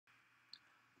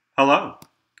Hello,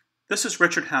 this is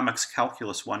Richard Hammack's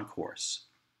Calculus 1 course.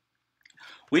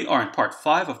 We are in part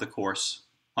 5 of the course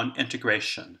on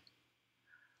integration.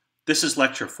 This is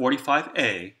lecture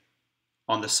 45A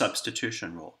on the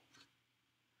substitution rule.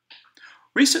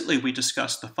 Recently we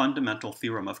discussed the fundamental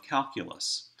theorem of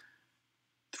calculus.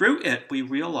 Through it we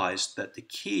realized that the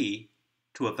key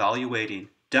to evaluating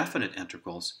definite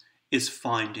integrals is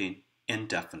finding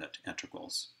indefinite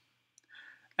integrals.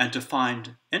 And to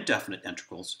find indefinite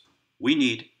integrals, we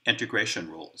need integration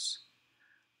rules.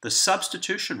 The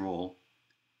substitution rule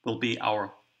will be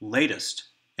our latest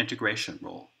integration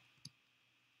rule.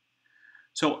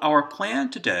 So our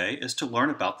plan today is to learn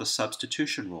about the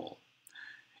substitution rule.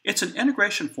 It's an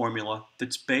integration formula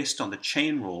that's based on the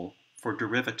chain rule for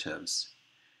derivatives.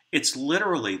 It's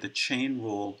literally the chain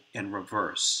rule in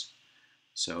reverse.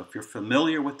 So if you're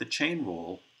familiar with the chain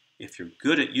rule, if you're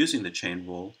good at using the chain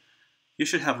rule, you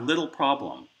should have little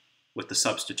problem with the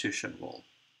substitution rule.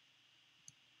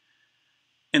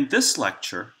 In this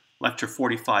lecture, lecture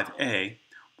 45A,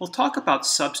 we'll talk about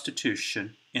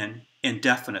substitution in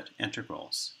indefinite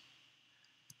integrals.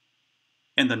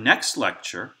 In the next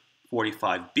lecture,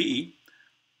 45B,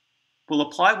 we'll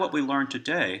apply what we learned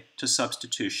today to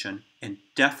substitution in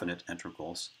definite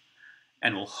integrals,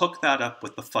 and we'll hook that up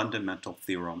with the fundamental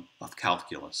theorem of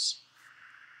calculus.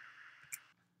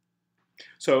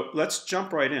 So let's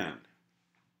jump right in.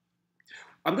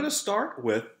 I'm going to start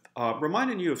with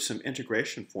reminding you of some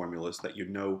integration formulas that you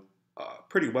know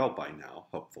pretty well by now,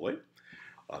 hopefully.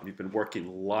 You've been working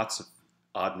lots of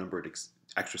odd-numbered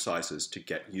exercises to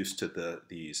get used to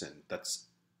these, and that's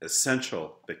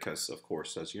essential because, of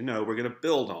course, as you know, we're going to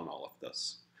build on all of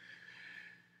this.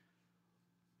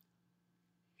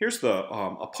 Here's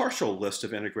a partial list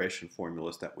of integration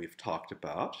formulas that we've talked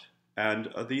about, and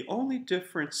the only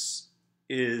difference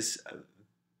is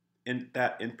in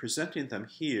presenting them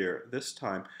here this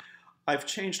time, I've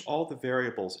changed all the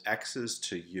variables x's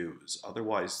to u's.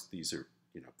 Otherwise, these are,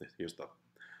 here's the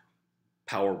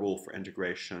power rule for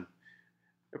integration.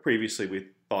 Previously, we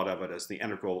thought of it as the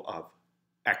integral of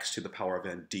x to the power of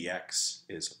n dx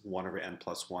is 1 over n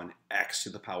plus 1, x to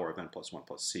the power of n plus 1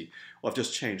 plus c. Well, I've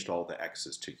just changed all the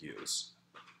x's to u's.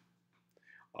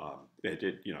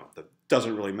 That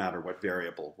doesn't really matter what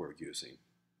variable we're using,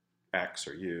 x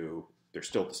or u, they're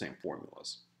still the same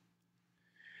formulas.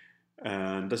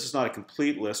 And this is not a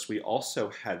complete list. We also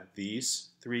had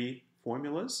these three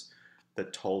formulas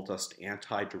that told us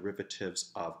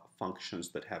antiderivatives of functions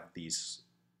that have these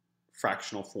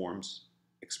fractional forms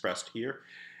expressed here.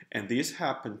 And these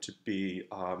happen to be,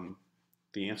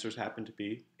 the answers happen to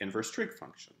be inverse trig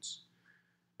functions.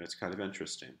 It's kind of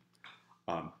interesting.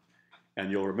 And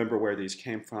you'll remember where these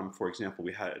came from. For example,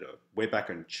 we had, way back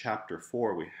in chapter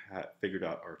 4, we had figured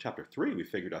out, or chapter 3, we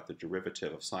figured out the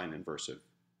derivative of sine inverse of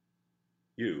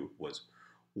u was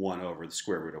 1 over the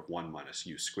square root of 1 minus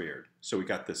u squared. So we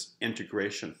got this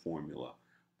integration formula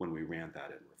when we ran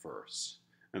that in reverse.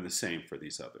 And the same for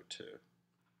these other two.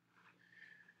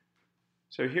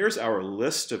 So here's our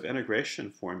list of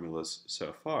integration formulas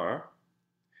so far.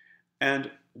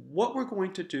 And what we're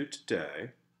going to do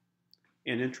today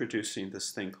in introducing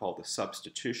this thing called the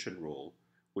substitution rule,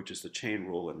 which is the chain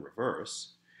rule in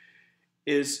reverse,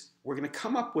 is we're going to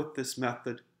come up with this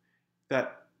method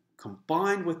that,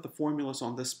 combined with the formulas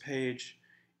on this page,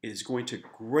 is going to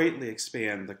greatly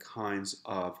expand the kinds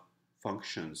of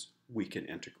functions we can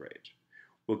integrate.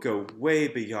 We'll go way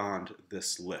beyond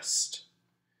this list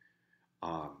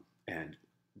and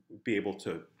be able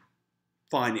to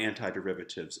find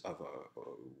antiderivatives of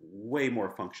way more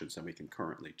functions than we can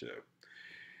currently do.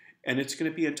 And it's going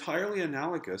to be entirely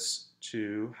analogous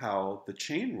to how the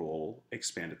chain rule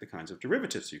expanded the kinds of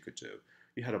derivatives you could do.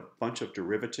 You had a bunch of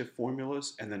derivative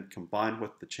formulas, and then combined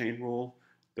with the chain rule,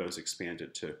 those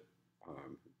expanded to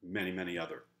many, many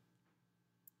other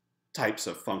types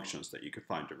of functions that you could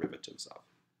find derivatives of.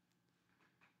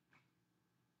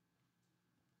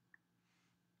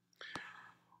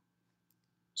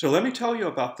 So let me tell you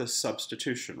about this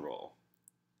substitution rule.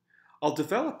 I'll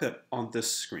develop it on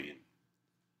this screen.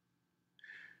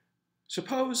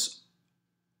 Suppose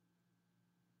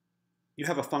you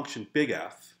have a function big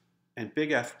F, and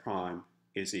big F prime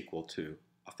is equal to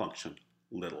a function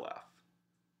little f.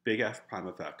 Big F prime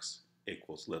of x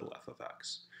equals little f of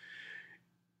x.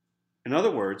 In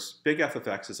other words, big F of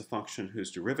x is a function whose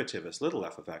derivative is little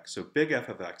f of x, so big F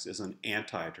of x is an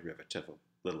antiderivative of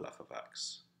little f of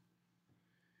x.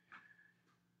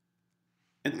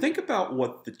 And think about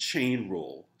what the chain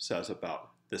rule says about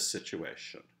this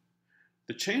situation.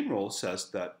 The chain rule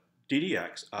says that d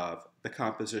dx of the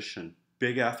composition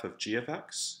big F of g of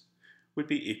x would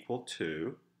be equal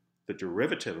to the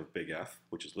derivative of big F,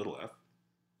 which is little f,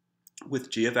 with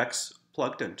g of x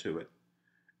plugged into it,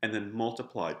 and then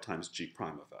multiplied times g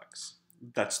prime of x.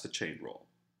 That's the chain rule.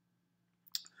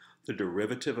 The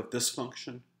derivative of this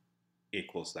function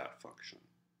equals that function.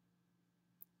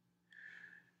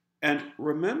 And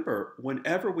remember,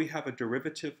 whenever we have a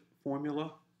derivative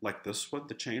formula, like this one,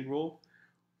 the chain rule,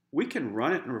 we can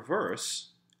run it in reverse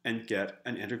and get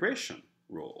an integration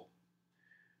rule.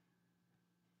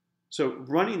 So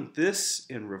running this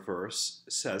in reverse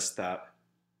says that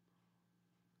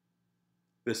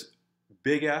this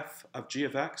big F of g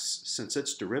of x, since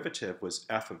its derivative was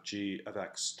f of g of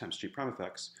x times g prime of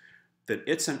x, then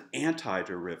it's an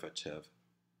antiderivative.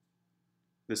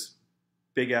 This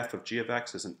big F of g of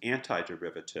x is an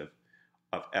antiderivative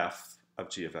of f of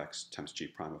g of x times g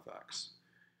prime of x.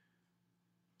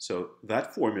 So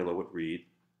that formula would read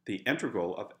the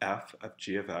integral of f of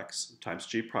g of x times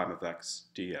g prime of x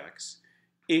dx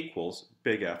equals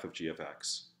big F of g of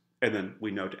x. And then we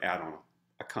know to add on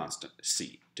a constant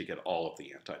c to get all of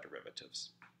the antiderivatives.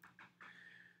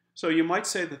 So you might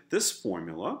say that this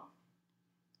formula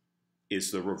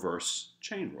is the reverse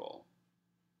chain rule.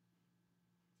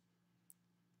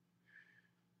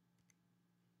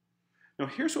 Now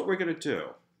here's what we're going to do.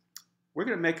 We're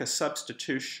going to make a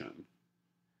substitution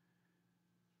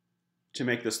to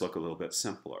make this look a little bit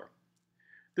simpler.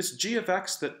 This g of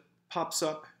x that pops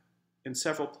up in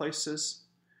several places,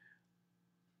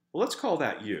 well, let's call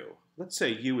that u. Let's say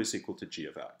u is equal to g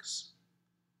of x.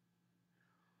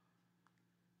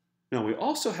 Now we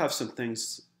also have some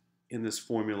things in this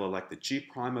formula like the g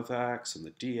prime of x and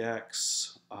the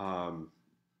dx.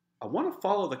 I want to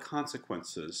follow the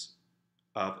consequences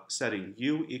of setting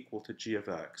u equal to g of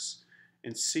x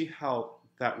and see how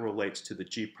that relates to the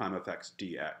g prime of x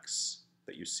dx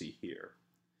that you see here.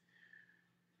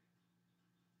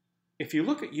 If you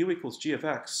look at u equals g of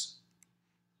x,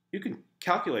 you can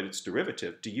calculate its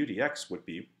derivative. Du dx would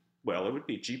be, well, it would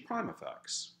be g prime of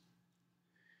x.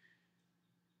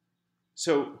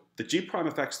 So the g prime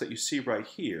of x that you see right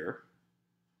here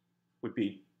would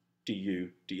be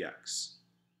du dx.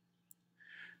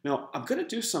 Now, I'm going to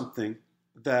do something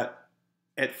that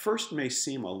at first may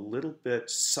seem a little bit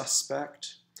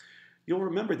suspect. You'll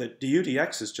remember that du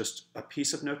dx is just a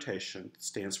piece of notation that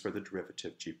stands for the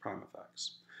derivative g prime of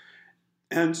x.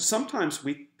 And sometimes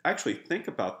we actually think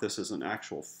about this as an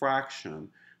actual fraction.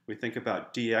 We think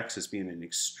about dx as being an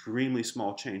extremely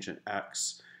small change in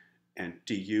x, and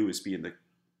du as being the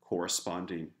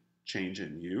corresponding change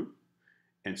in u.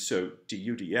 And so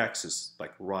du dx is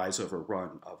like rise over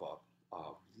run of a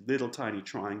little tiny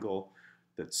triangle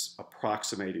that's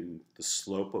approximating the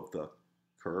slope of the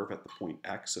curve at the point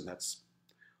x, and that's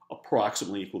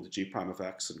approximately equal to g prime of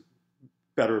x, and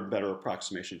better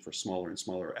approximation for smaller and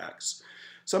smaller x.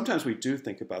 Sometimes we do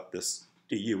think about this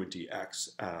du and dx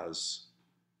as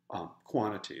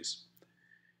quantities.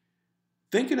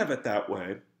 Thinking of it that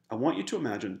way, I want you to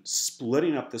imagine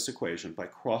splitting up this equation by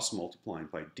cross-multiplying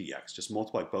by dx. Just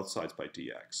multiply both sides by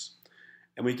dx.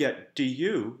 And we get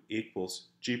du equals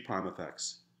g prime of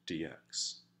x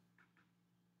dx.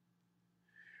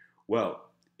 Well,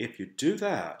 if you do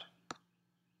that,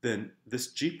 then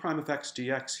this g prime of x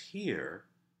dx here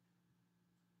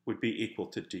would be equal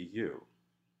to du.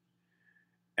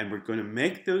 And we're going to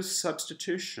make those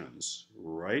substitutions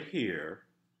right here,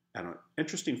 and an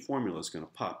interesting formula is going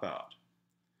to pop out.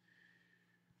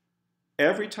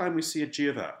 Every time we see a g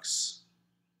of x,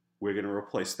 we're going to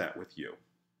replace that with u.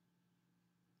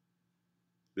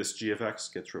 This g of x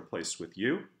gets replaced with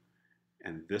u,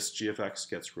 and this g of x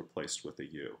gets replaced with a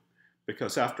u.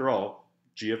 Because after all,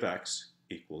 g of x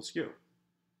equals u.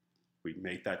 We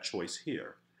made that choice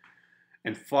here.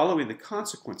 And following the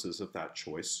consequences of that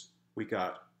choice, we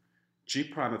got g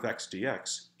prime of x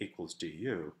dx equals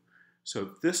du.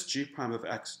 So this g prime of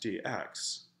x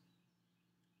dx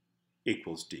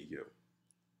equals du.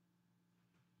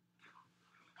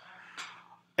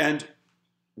 And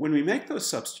when we make those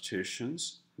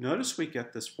substitutions, notice we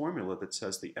get this formula that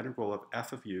says the integral of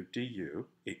f of u du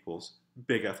equals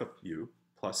big F of u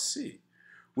plus c,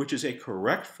 which is a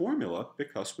correct formula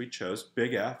because we chose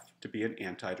big F to be an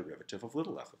antiderivative of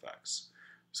little f of x.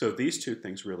 So these two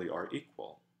things really are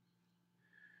equal.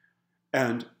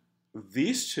 And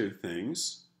these two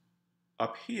things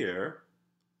up here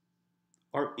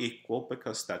are equal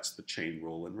because that's the chain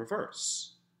rule in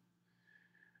reverse.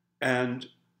 And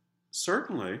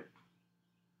certainly,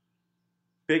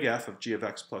 big F of g of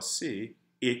x plus c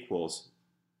equals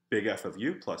big F of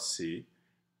u plus c,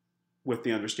 with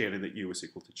the understanding that u is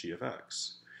equal to g of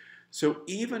x. So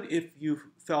even if you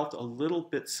felt a little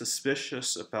bit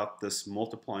suspicious about this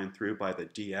multiplying through by the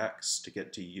dx to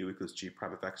get du equals g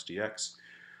prime of x dx,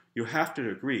 you have to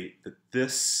agree that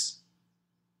this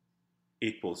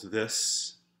equals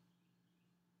this,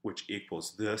 which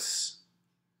equals this,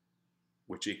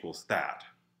 which equals that.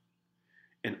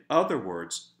 In other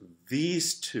words,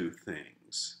 these two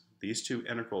things, these two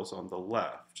integrals on the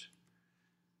left,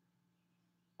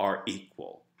 are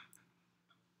equal.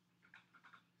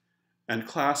 And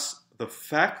class, the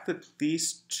fact that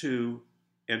these two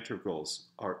integrals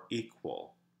are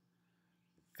equal,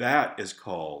 that is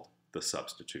called the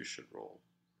substitution rule.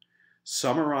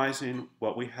 Summarizing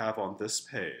what we have on this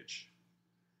page,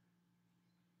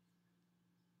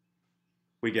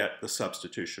 we get the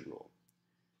substitution rule.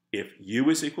 If u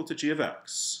is equal to g of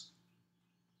x,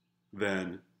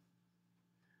 then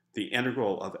the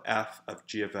integral of f of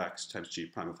g of x times g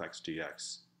prime of x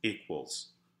dx equals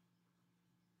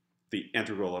the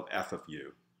integral of f of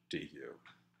u du.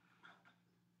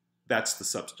 That's the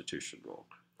substitution rule.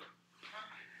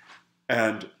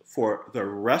 And for the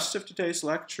rest of today's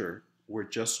lecture, we're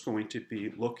just going to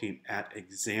be looking at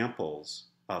examples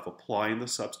of applying the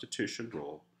substitution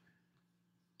rule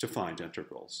to find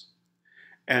integrals.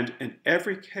 And in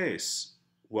every case,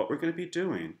 what we're going to be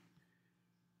doing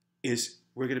is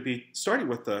we're going to be starting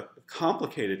with a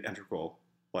complicated integral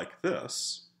like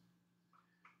this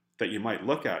that you might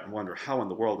look at and wonder, how in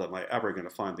the world am I ever going to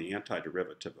find the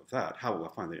antiderivative of that? How will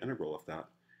I find the integral of that?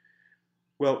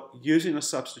 Well, using a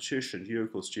substitution, u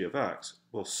equals g of x,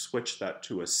 we'll switch that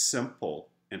to a simple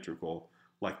integral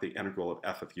like the integral of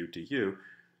f of u du.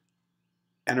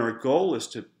 And our goal is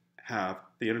to have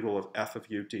the integral of f of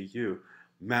u du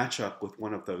match up with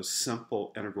one of those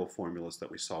simple integral formulas that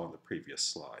we saw in the previous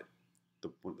slide,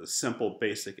 the simple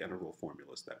basic integral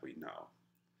formulas that we know.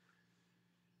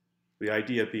 The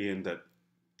idea being that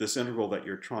this integral that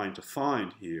you're trying to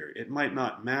find here, it might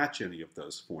not match any of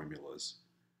those formulas,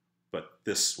 but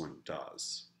this one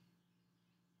does.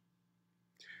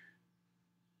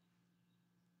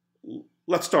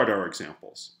 Let's start our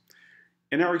examples.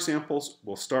 In our examples,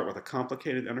 we'll start with a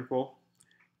complicated integral,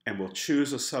 and we'll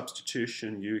choose a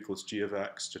substitution, u equals g of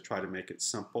x, to try to make it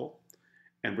simple.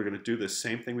 And we're going to do the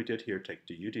same thing we did here, take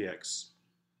du dx,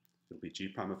 it'll be g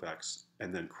prime of x,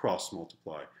 and then cross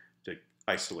multiply to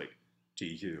isolate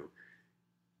du,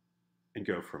 and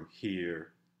go from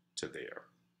here to there.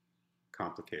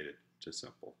 Complicated to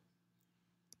simple.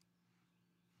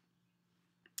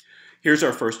 Here's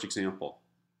our first example.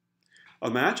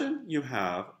 Imagine you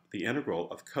have the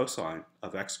integral of cosine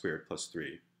of x squared plus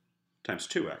 3 times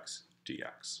 2x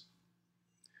dx.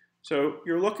 So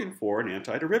you're looking for an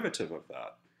antiderivative of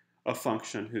that, a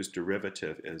function whose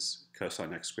derivative is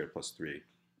cosine x squared plus 3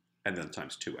 and then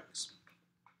times 2x.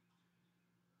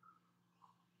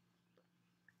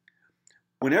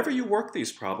 Whenever you work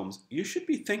these problems, you should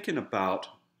be thinking about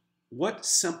what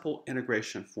simple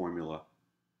integration formula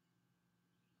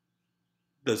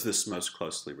does this most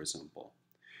closely resemble.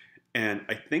 And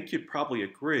I think you'd probably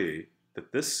agree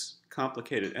that this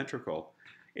complicated integral,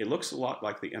 it looks a lot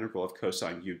like the integral of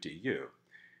cosine u du.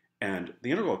 And the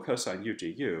integral of cosine u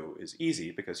du is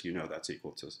easy because you know that's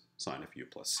equal to sine of u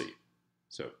plus c.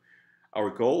 So our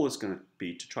goal is going to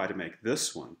be to try to make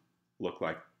this one look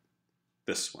like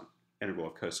this one, integral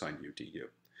of cosine u du.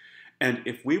 And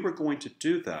if we were going to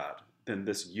do that, then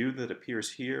this u that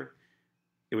appears here,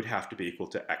 it would have to be equal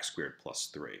to x squared plus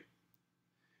 3.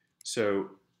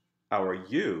 So our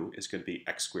u is going to be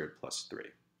x squared plus 3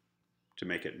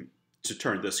 to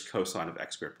turn this cosine of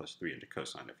x squared plus 3 into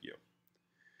cosine of u.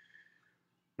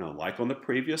 Now, like on the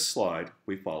previous slide,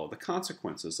 we follow the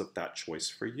consequences of that choice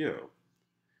for u.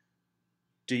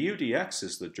 Du dx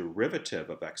is the derivative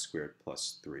of x squared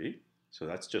plus 3, so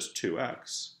that's just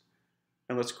 2x.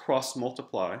 And let's cross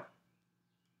multiply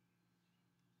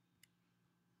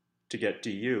to get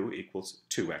du equals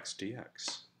 2x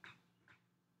dx.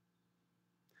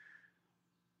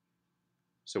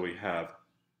 So we have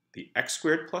the x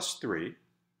squared plus 3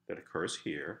 that occurs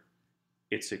here,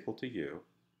 it's equal to u.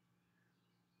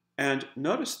 And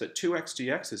notice that 2x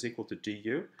dx is equal to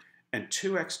du, and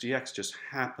 2x dx just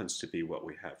happens to be what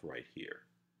we have right here.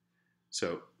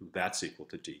 So that's equal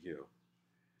to du.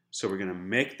 So we're going to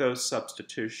make those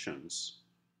substitutions.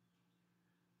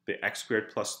 The x squared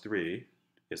plus 3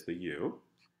 is the u,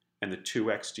 and the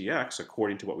 2x dx,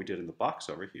 according to what we did in the box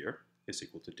over here, is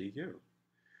equal to du.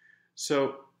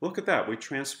 So look at that. We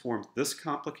transformed this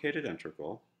complicated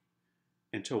integral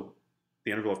into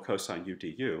the integral of cosine u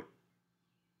du,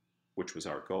 which was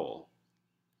our goal.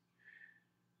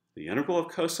 The integral of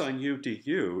cosine u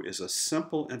du is a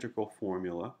simple integral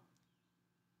formula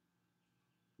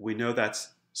We know that's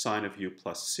sine of u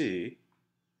plus c.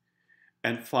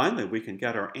 And finally, we can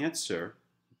get our answer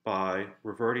by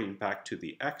reverting back to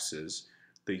the x's.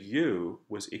 The u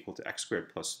was equal to x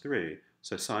squared plus 3,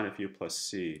 so sine of u plus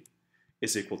c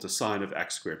is equal to sine of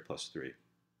x squared plus 3,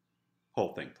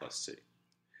 whole thing plus c.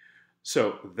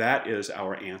 So that is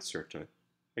our answer to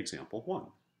example 1.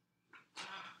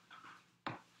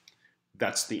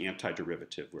 That's the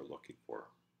antiderivative we're looking for.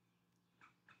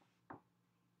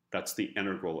 That's the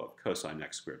integral of cosine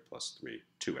x squared plus 3,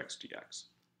 2x dx.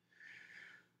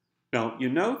 Now, you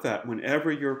know that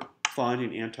whenever you're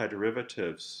finding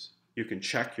antiderivatives, you can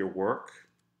check your work,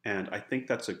 and I think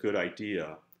that's a good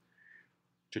idea.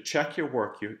 To check your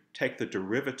work, you take the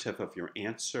derivative of your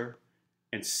answer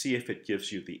and see if it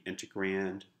gives you the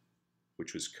integrand,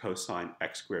 which was cosine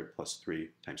x squared plus 3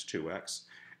 times 2x.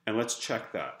 And let's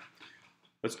check that.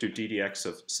 Let's do d dx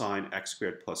of sine x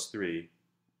squared plus 3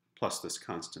 plus this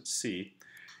constant c.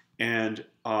 And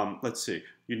let's see,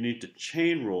 you need to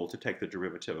chain rule to take the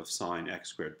derivative of sine x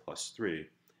squared plus 3.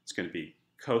 It's going to be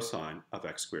cosine of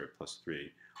x squared plus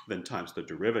 3, then times the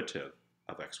derivative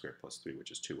of x squared plus 3,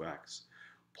 which is 2x,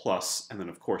 plus, and then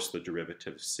of course the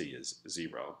derivative of c is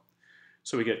 0.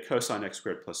 So we get cosine x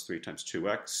squared plus 3 times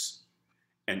 2x,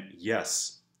 and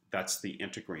yes, that's the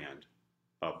integrand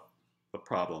of the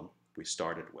problem we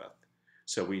started with.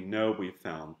 So we know we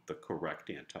found the correct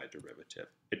antiderivative.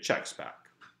 It checks back.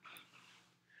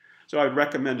 So I'd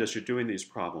recommend as you're doing these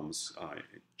problems,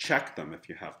 check them if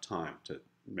you have time to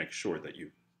make sure that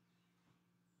you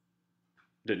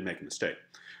didn't make a mistake.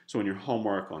 So in your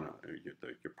homework, on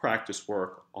your practice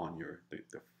work, on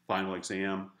the final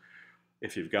exam,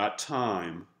 if you've got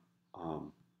time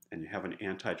and you have an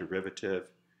antiderivative,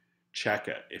 check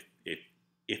it.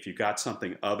 If you got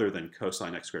something other than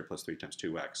cosine x squared plus 3 times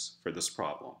 2x for this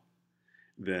problem,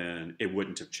 then it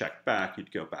wouldn't have checked back.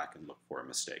 You'd go back and look for a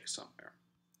mistake somewhere.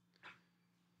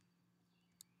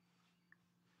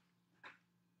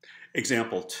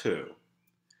 Example 2.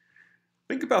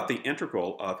 Think about the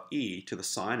integral of e to the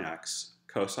sine x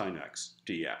cosine x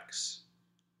dx.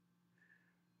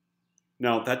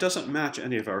 Now, that doesn't match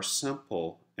any of our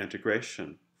simple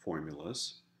integration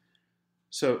formulas.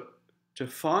 So to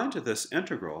find this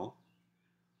integral,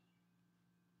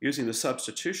 using the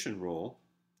substitution rule,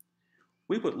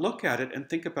 we would look at it and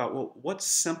think about, well, what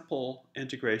simple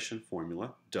integration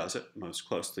formula does it most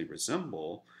closely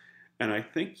resemble? And I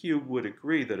think you would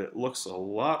agree that it looks a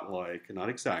lot like, not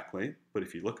exactly, but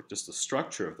if you look at just the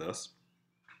structure of this,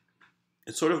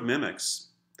 it sort of mimics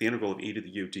the integral of e to the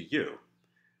u du,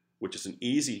 which is an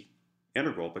easy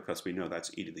integral because we know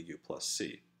that's e to the u plus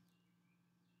c.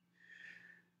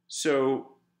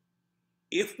 So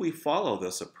if we follow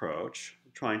this approach,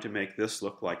 trying to make this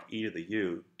look like e to the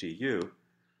u du,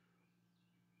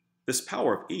 this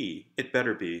power of e, it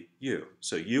better be u.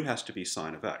 So u has to be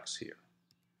sine of x here.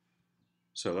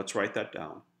 So let's write that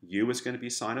down. U is going to be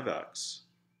sine of x.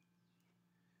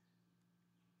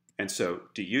 And so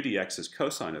du dx is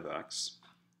cosine of x,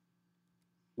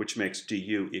 which makes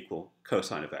du equal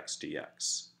cosine of x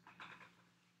dx.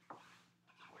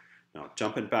 Now,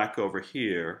 jumping back over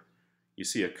here, you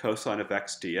see a cosine of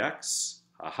x dx.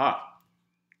 Aha!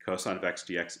 Cosine of x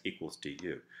dx equals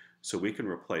du. So we can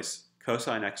replace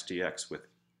cosine x dx with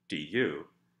du,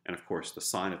 and of course the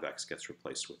sine of x gets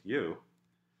replaced with u.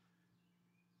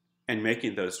 And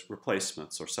making those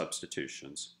replacements or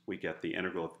substitutions, we get the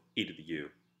integral of e to the u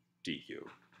du.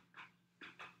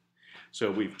 So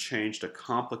we've changed a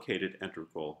complicated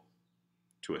integral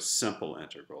to a simple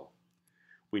integral.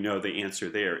 We know the answer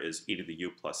there is e to the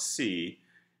u plus c,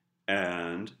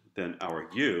 and then our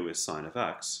u is sine of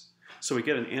x. So we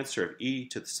get an answer of e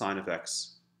to the sine of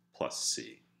x plus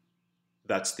c.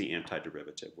 That's the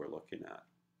antiderivative we're looking at.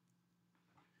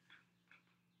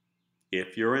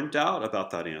 If you're in doubt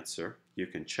about that answer, you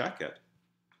can check it,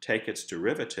 take its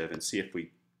derivative, and see if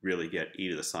we really get e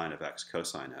to the sine of x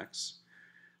cosine x.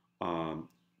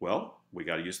 Well, we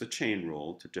got to use the chain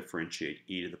rule to differentiate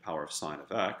e to the power of sine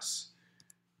of x,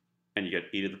 and you get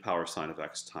e to the power of sine of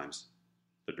x times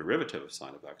the derivative of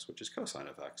sine of x, which is cosine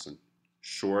of x, and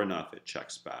sure enough, it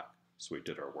checks back. So we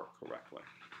did our work correctly.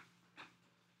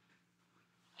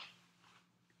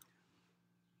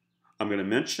 I'm going to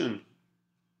mention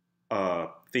a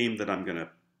theme that I'm going to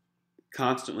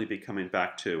constantly be coming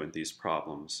back to in these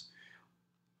problems.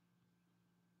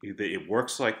 It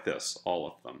works like this, all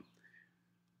of them.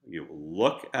 You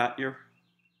look at your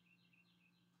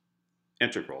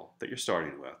integral that you're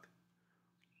starting with.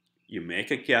 You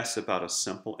make a guess about a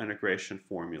simple integration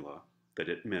formula that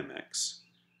it mimics.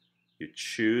 You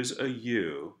choose a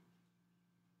u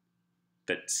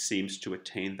that seems to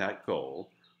attain that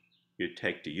goal. you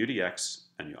take du dx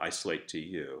and you isolate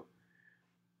du,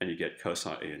 and you get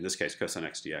cosine, in this case, cosine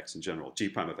x dx in general, g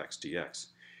prime of x dx.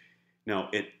 Now,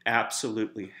 it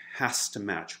absolutely has to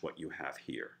match what you have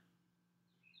here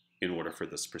in order for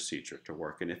this procedure to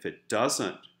work. And if it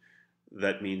doesn't,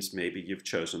 that means maybe you've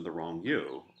chosen the wrong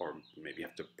u, or maybe you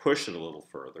have to push it a little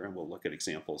further, and we'll look at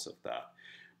examples of that.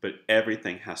 But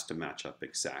everything has to match up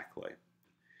exactly.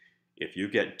 If you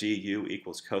get du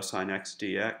equals cosine x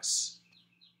dx,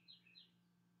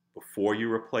 before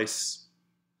you replace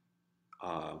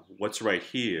what's right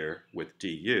here with du,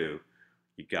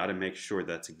 you got to make sure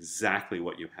that's exactly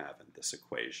what you have in this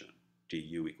equation.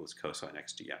 Du equals cosine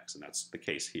x dx, and that's the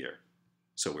case here.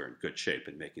 So we're in good shape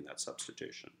in making that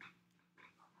substitution.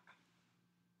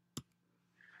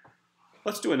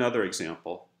 Let's do another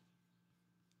example.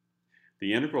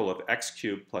 The integral of x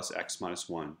cubed plus x minus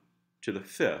 1 to the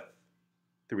 5th,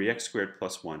 3x squared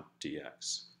plus 1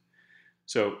 dx.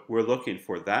 So we're looking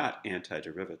for that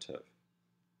antiderivative.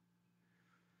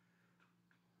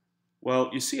 Well,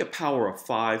 you see a power of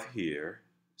 5 here,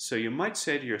 so you might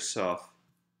say to yourself,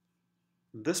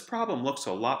 this problem looks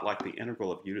a lot like the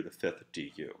integral of u to the 5th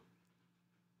du.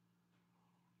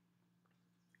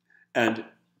 And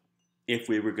if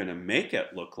we were going to make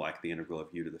it look like the integral of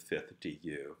u to the 5th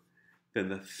du, then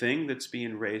the thing that's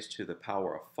being raised to the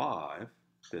power of 5,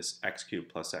 this x cubed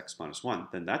plus x minus 1,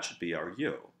 then that should be our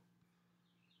u.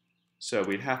 So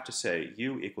we'd have to say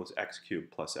u equals x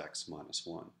cubed plus x minus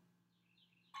 1.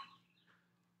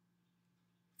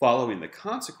 Following the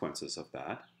consequences of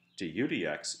that, du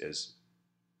dx is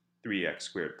 3x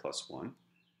squared plus 1.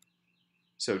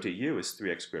 So du is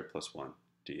 3x squared plus 1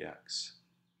 dx.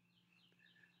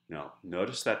 Now,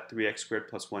 notice that 3x squared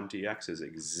plus 1 dx is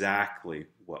exactly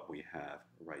what we have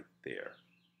right there.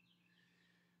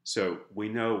 So we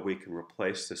know we can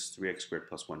replace this 3x squared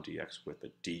plus 1 dx with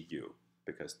a du,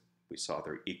 because we saw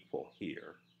they're equal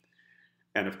here.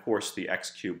 And of course, the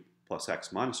x cubed plus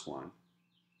x minus 1,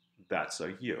 that's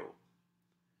a u.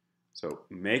 So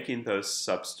making those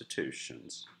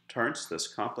substitutions turns this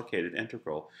complicated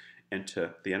integral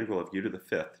into the integral of u to the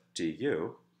 5th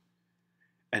du.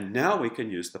 And now we can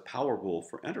use the power rule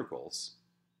for integrals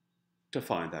to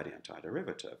find that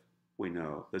antiderivative. We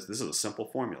know this is a simple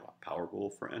formula, power rule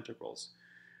for integrals.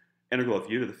 Integral of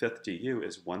u to the 5th du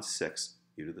is 1/6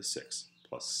 u to the 6th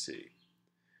plus c.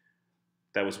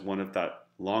 That was one of that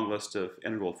long list of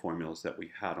integral formulas that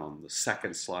we had on the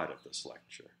second slide of this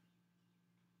lecture.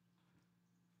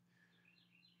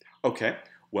 Okay,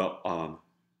 well,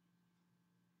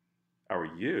 our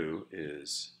u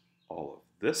is all of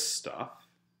this stuff.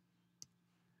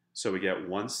 So we get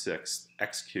 1/6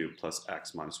 x cubed plus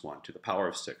x minus 1 to the power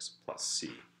of 6 plus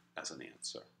c as an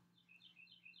answer.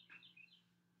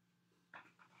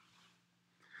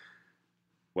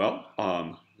 Well,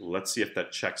 let's see if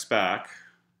that checks back.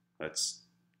 Let's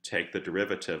take the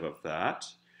derivative of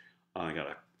that. I got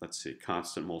a, let's see,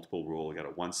 constant multiple rule. I got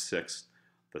a 1/6.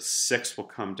 The 6 will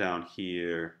come down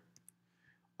here,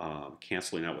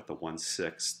 canceling out with the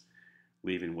 1/6,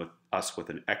 leaving with us with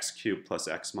an x cubed plus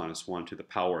x minus 1 to the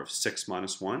power of 6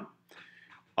 minus 1.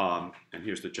 And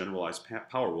here's the generalized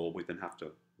power rule. We then have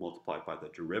to multiply by the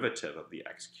derivative of the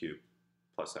x cubed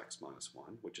plus x minus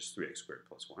 1, which is 3x squared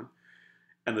plus 1.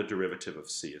 And the derivative of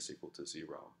c is equal to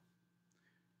 0.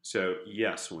 So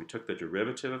yes, when we took the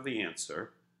derivative of the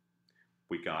answer,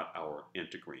 we got our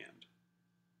integrand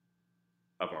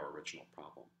of our original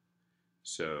problem.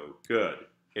 So good,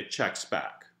 it checks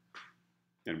back,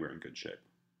 and we're in good shape.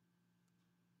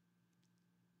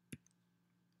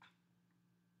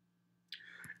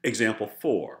 Example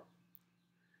 4,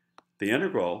 the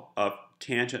integral of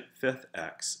tangent 5th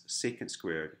x secant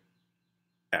squared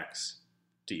x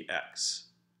dx.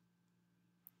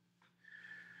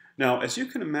 Now, as you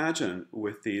can imagine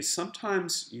with these,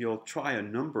 sometimes you'll try a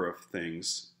number of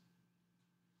things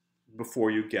before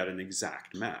you get an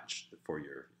exact match for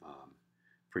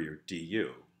your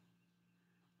du.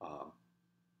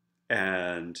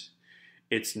 And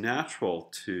it's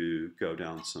natural to go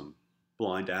down some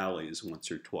blind alleys once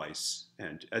or twice.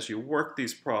 And as you work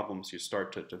these problems, you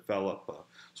start to develop a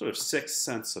sort of sixth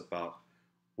sense about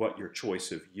what your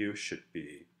choice of u should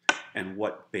be and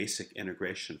what basic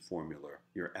integration formula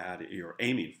you're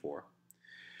aiming for.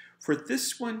 For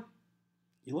this one,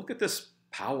 you look at this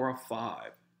power of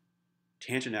 5,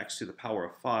 tangent x to the power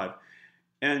of 5,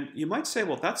 and you might say,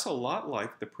 well, that's a lot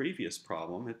like the previous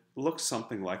problem. It looks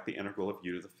something like the integral of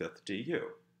u to the 5th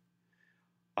du.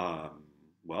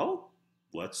 Well,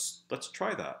 let's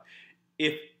try that.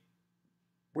 If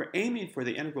we're aiming for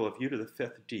the integral of u to the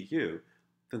 5th du,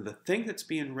 then the thing that's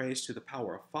being raised to the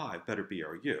power of 5 better be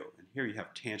our u. And here you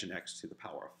have tangent x to the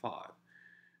power of 5.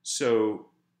 So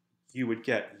you would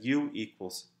get u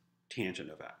equals tangent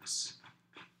of x.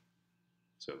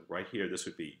 So right here, this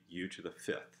would be u to the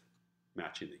 5th,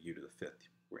 matching the u to the 5th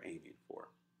we're aiming for.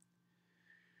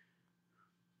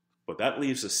 But that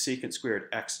leaves us secant squared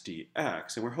x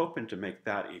dx, and we're hoping to make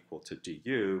that equal to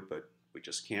du, but we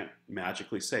just can't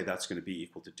magically say that's going to be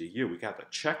equal to du. We got to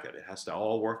check it. It has to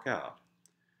all work out.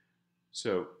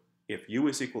 So if u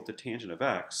is equal to tangent of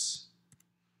x,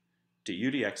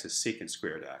 du dx is secant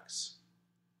squared x.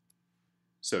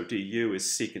 So du is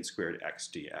secant squared x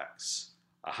dx.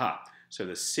 Aha! So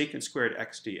the secant squared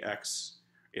x dx,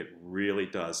 it really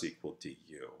does equal du.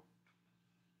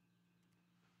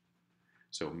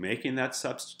 So making that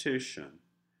substitution,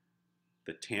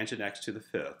 the tangent x to the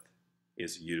 5th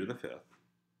is u to the 5th.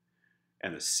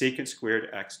 And the secant squared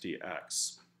x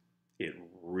dx, it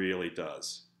really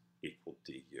does equal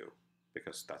du,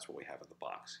 because that's what we have in the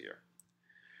box here.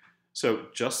 So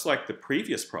just like the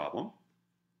previous problem,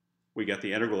 we get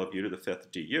the integral of u to the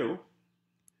 5th du,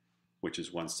 which is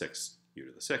 1/6 u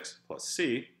to the 6th plus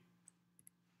c,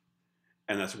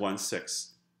 and that's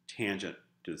 1/6 tangent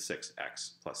to the 6th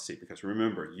x plus c, because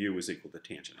remember, u is equal to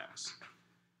tangent x.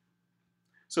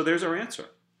 So there's our answer.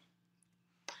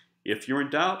 If you're in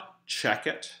doubt, check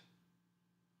it.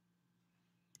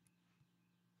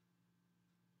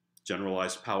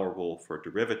 Generalized power rule for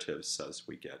derivatives says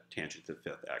we get tangent to the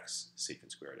 5th x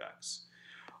secant squared x.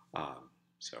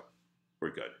 So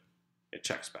we're good. It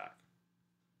checks back.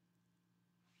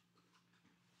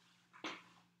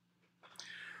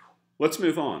 Let's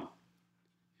move on.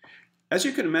 As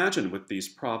you can imagine with these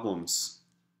problems,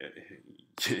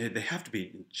 they have to be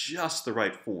in just the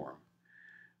right form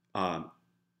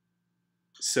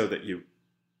so that you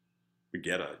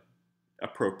get an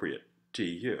appropriate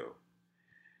du.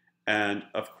 And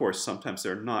of course, sometimes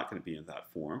they're not going to be in that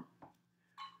form.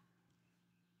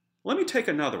 Let me take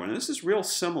another one. And this is real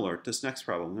similar to this next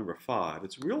problem, number 5.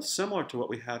 It's real similar to what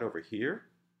we had over here.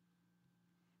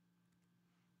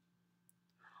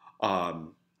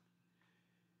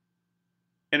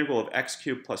 Integral of x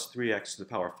cubed plus 3x to the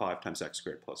power of 5 times x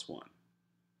squared plus 1.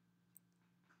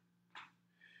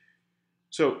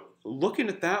 So looking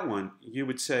at that one, you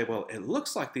would say, well, it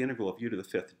looks like the integral of u to the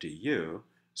 5th du,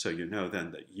 so you know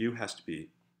then that u has to be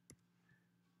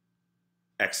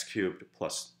x cubed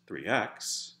plus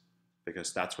 3x,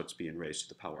 because that's what's being raised to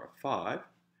the power of 5.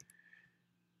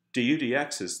 Du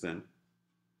dx is then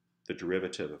the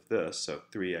derivative of this, so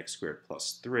 3x squared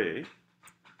plus 3,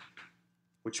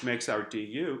 which makes our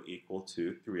du equal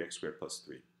to 3x squared plus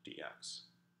 3 dx.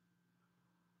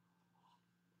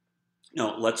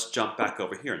 Now, let's jump back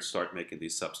over here and start making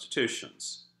these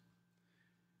substitutions.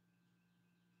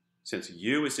 Since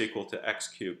u is equal to x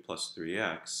cubed plus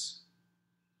 3x,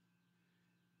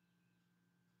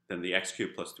 then the x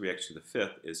cubed plus 3x to the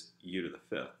 5th is u to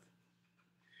the 5th.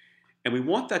 And we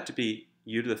want that to be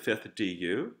u to the 5th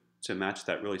du to match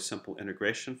that really simple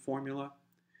integration formula.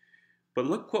 But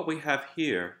look what we have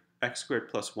here, x squared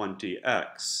plus 1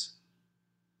 dx.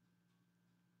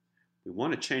 We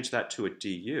want to change that to a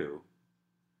du.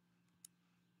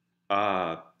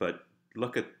 But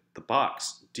look at the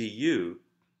box. Du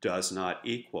does not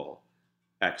equal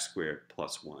x squared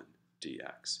plus 1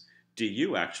 dx.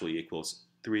 Du actually equals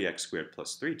 3x squared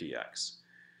plus 3 dx.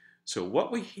 So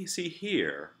what we see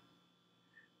here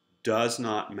does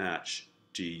not match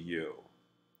du.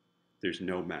 There's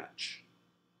no match.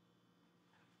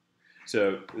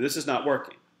 So this is not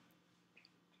working.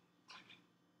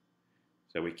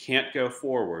 So we can't go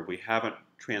forward. We haven't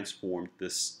transformed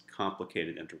this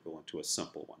complicated integral into a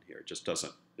simple one here. It just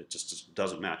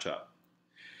doesn't match up.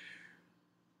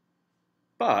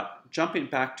 But jumping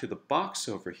back to the box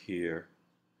over here,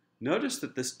 notice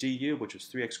that this du, which is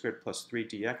 3x squared plus 3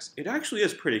 dx, it actually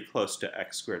is pretty close to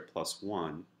x squared plus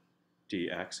 1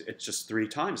 dx. It's just 3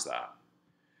 times that.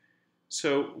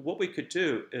 So what we could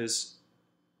do is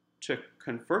to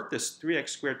convert this 3x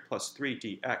squared plus 3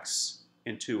 dx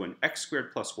into an x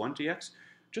squared plus 1 dx,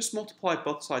 just multiply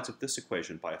both sides of this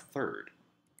equation by 1/3.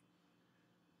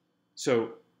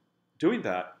 So doing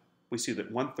that, we see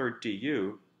that 1/3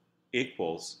 du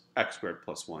equals x squared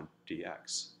plus 1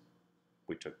 dx.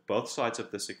 We took both sides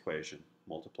of this equation,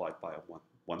 multiplied by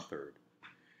 1/3.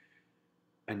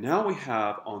 And now we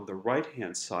have on the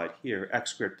right-hand side here,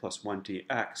 x squared plus 1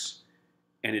 dx,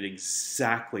 and it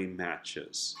exactly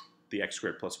matches the x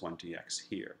squared plus 1 dx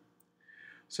here.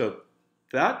 So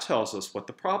that tells us what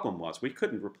the problem was. We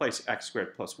couldn't replace x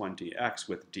squared plus 1 dx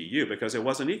with du because it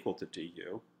wasn't equal to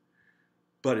du,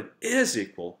 but it is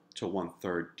equal to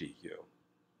 1/3 du.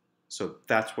 So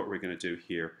that's what we're going to do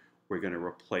here. We're going to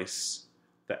replace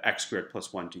the x squared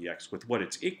plus 1 dx with what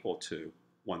it's equal to,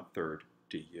 1/3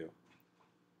 du.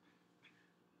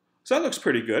 So that looks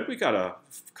pretty good. We got a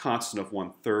constant of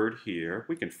 1/3 here.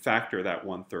 We can factor that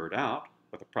 1/3 out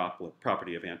with a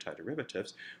property of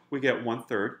antiderivatives. We get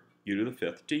 1/3 u to the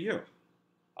 5th du.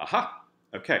 Aha!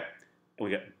 Okay. And we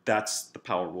get, that's the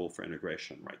power rule for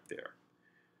integration right there,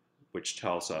 which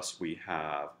tells us we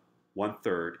have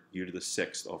 1/3 u to the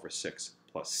 6th over 6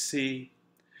 plus c.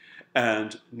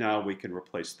 And now we can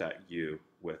replace that u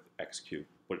with x cubed,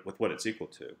 with what it's equal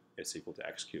to. It's equal to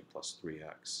x cubed plus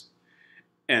 3x.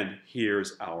 And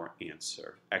here's our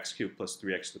answer. X cubed plus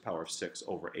 3x to the power of 6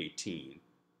 over 18,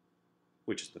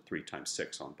 which is the 3 times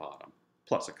 6 on bottom,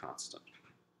 plus a constant.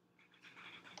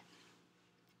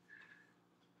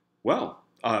 Well,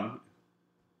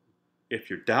 if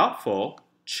you're doubtful,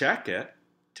 check it.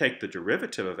 Take the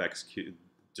derivative of x cubed,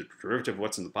 the derivative of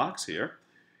what's in the box here.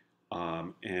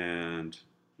 And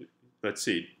let's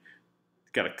see,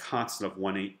 got a constant of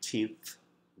 1/18.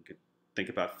 You could think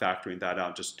about factoring that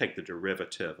out. Just take the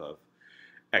derivative of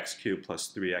x cubed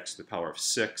plus 3x to the power of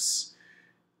 6.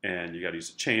 And you got to use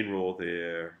a chain rule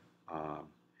there.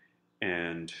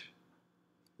 And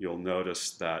you'll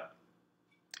notice that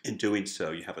in doing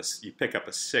so, you pick up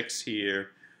a 6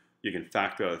 here. You can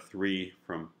factor out a 3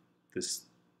 from this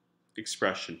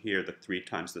expression here. The 3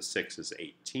 times the 6 is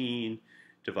 18.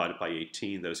 Divided by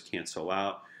 18, those cancel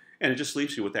out. And it just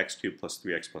leaves you with x cubed plus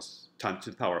 3x plus times to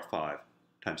the power of 5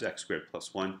 times x squared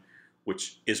plus 1,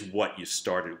 which is what you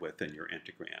started with in your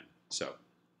integrand. So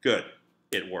good,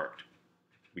 it worked.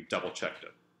 We double checked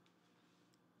it.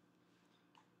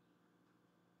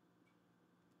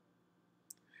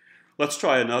 Let's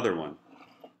try another one.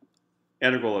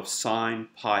 Integral of sine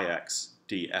pi x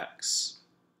dx.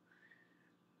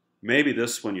 Maybe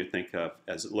this one you think of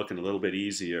as looking a little bit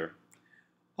easier.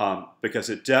 Because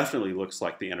it definitely looks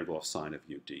like the integral of sine of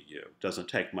u du. Doesn't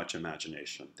take much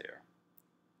imagination there.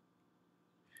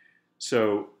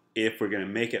 So if we're going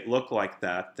to make it look like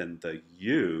that, then the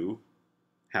u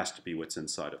has to be what's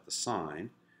inside of the sine.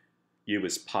 U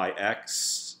is pi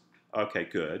x. Okay,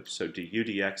 good. So du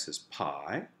dx is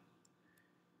pi.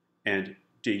 And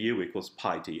du equals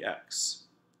pi dx.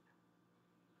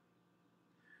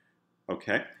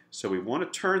 Okay, so we want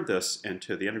to turn this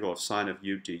into the integral of sine of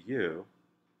u du.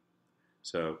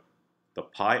 So the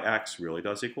pi x really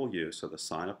does equal u, so the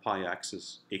sine of pi x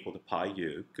is equal to pi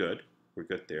u. Good, we're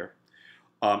good there.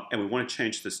 And we want to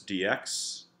change this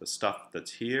dx, the stuff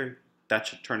that's here, that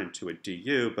should turn into a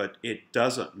du, but it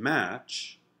doesn't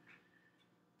match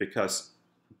because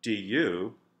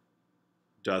du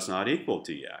does not equal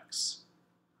dx.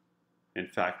 In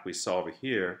fact, we saw over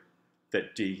here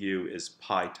that du is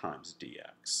pi times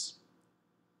dx.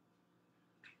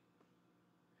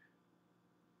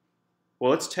 Well,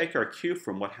 let's take our cue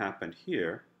from what happened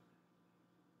here.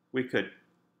 We could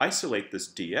isolate this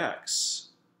dx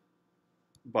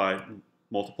by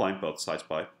multiplying both sides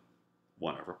by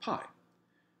 1 over pi.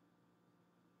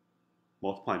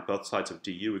 Multiplying both sides of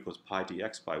du equals pi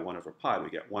dx by 1 over pi, we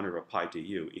get 1 over pi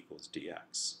du equals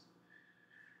dx.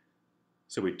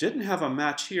 So we didn't have a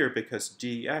match here because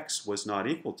dx was not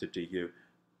equal to du,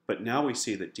 but now we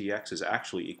see that dx is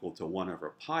actually equal to 1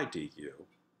 over pi du.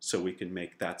 So we can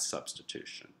make that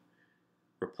substitution.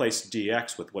 Replace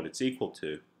dx with what it's equal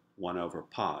to, 1 over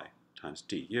pi times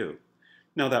du.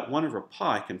 Now that 1 over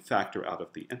pi can factor out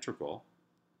of the integral,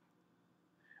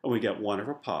 and we get 1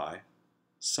 over pi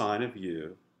sine of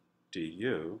u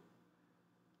du,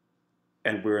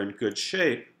 and we're in good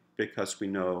shape because we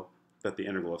know that the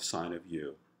integral of sine of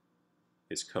u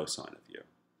is cosine of u.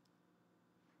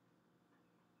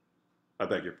 I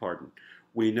beg your pardon.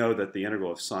 We know that the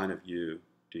integral of sine of u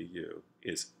du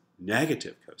is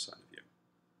negative cosine of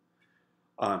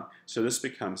u. So this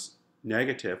becomes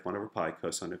negative 1 over pi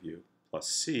cosine of u plus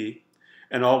c,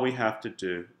 and all we have to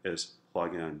do is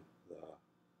plug in the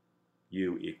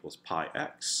u equals pi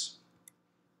x,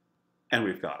 and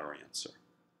we've got our answer.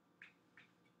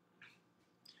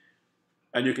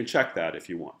 And you can check that if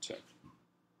you want to.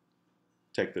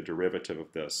 Take the derivative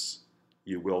of this,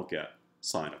 you will get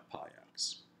sine of pi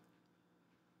x.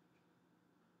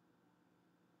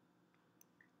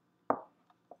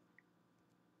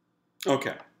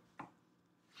 Okay.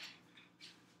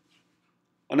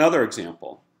 Another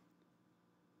example.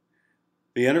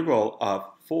 The integral of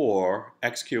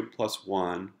 4x cubed plus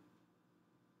 1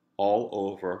 all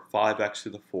over 5x to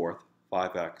the 4th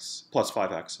 5x plus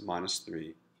 5x minus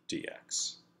 3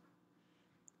 dx.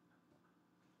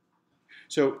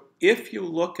 So if you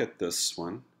look at this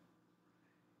one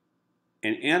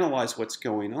and analyze what's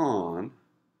going on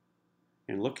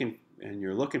and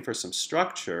you're looking for some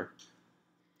structure,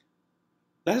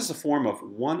 that is the form of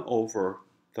 1 over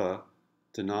the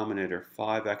denominator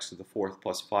 5x to the fourth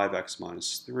plus 5x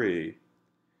minus 3.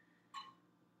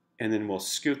 And then we'll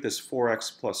scoot this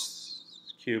 4x plus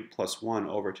cubed plus 1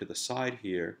 over to the side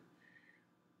here.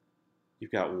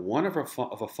 You've got 1 of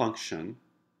a function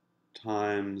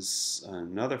times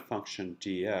another function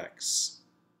dx.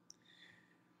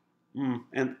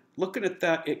 And looking at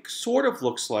that, it sort of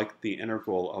looks like the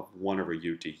integral of 1 over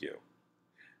u du.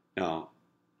 Now,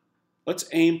 let's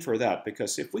aim for that,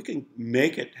 because if we can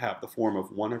make it have the form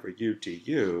of 1 over u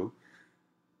du,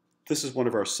 this is one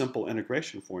of our simple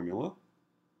integration formulas.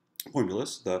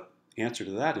 The answer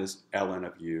to that is ln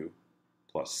of u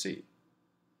plus c,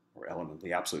 or ln of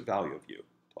the absolute value of u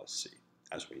plus c,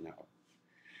 as we know.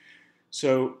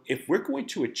 So if we're going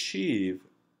to achieve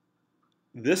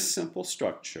this simple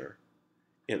structure,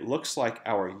 it looks like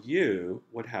our u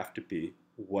would have to be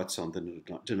what's on the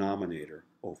denominator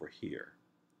over here.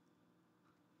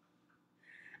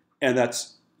 And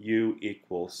that's u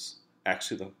equals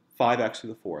 5x to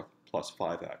the fourth plus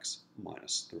 5x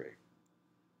minus 3.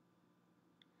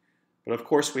 But of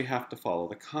course, we have to follow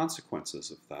the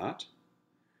consequences of that.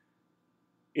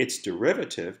 Its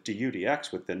derivative, du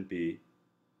dx, would then be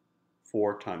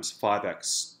 4 times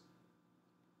 5x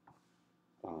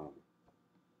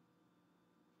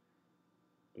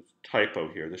typo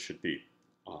here. This should be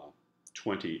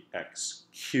 20x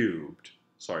cubed.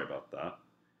 Sorry about that.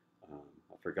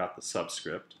 I forgot the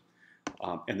subscript.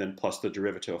 And then plus the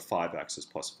derivative of 5x is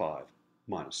plus 5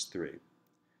 minus 3.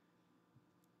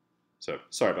 So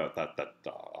sorry about that.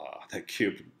 That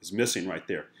cube is missing right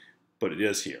there, but it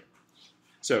is here.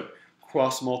 So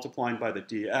cross multiplying by the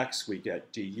dx, we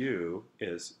get du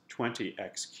is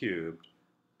 20x cubed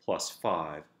plus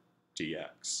 5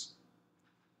 dx.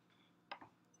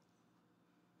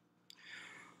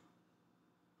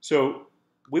 So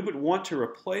we would want to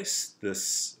replace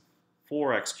this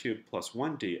 4x cubed plus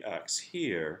 1 dx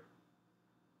here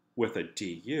with a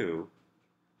du,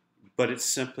 but it's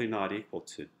simply not equal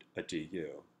to a du.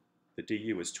 The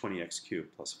du is 20x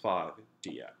cubed plus 5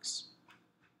 dx.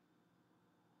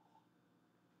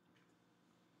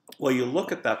 Well, you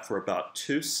look at that for about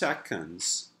 2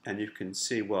 seconds, and you can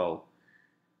see, well,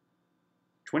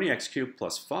 20x cubed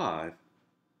plus 5,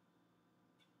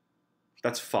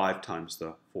 that's 5 times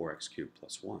the 4x cubed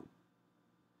plus 1.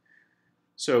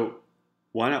 So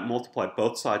why not multiply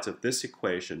both sides of this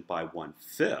equation by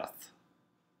 1/5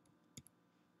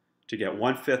 to get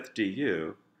 1/5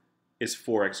 du is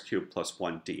 4x cubed plus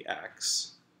 1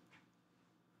 dx.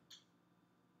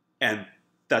 And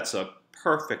that's a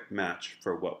perfect match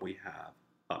for what we have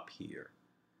up here,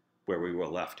 where we were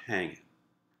left hanging.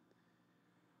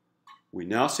 We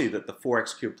now see that the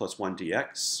 4x cubed plus 1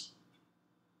 dx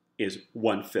is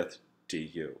 1/5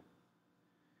 du.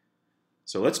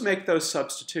 So let's make those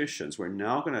substitutions. We're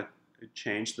now going to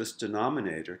change this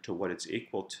denominator to what it's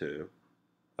equal to,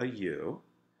 a u,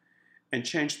 and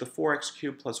change the 4x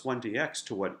cubed plus 1 dx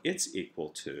to what it's equal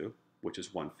to, which is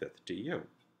 1/5 du.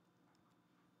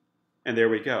 And there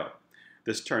we go.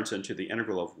 This turns into the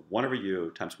integral of 1 over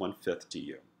u times 1/5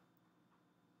 du.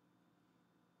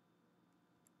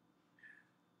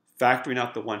 Factoring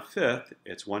out the 1/5,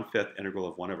 it's 1/5 integral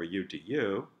of 1 over u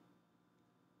du.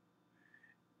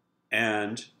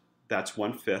 And that's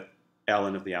 1/5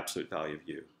 ln of the absolute value of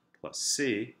u plus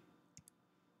c.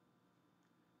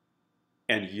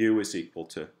 And u is equal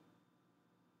to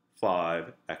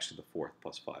 5x to the fourth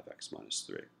plus 5x minus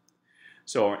 3.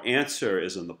 So our answer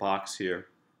is in the box here.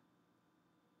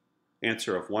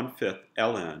 Answer of 1/5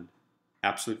 ln,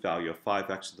 absolute value of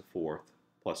 5x to the fourth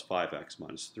plus 5x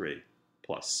minus 3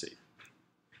 plus c.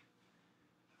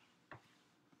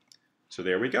 So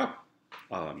there we go.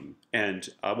 And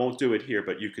I won't do it here,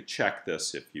 but you could check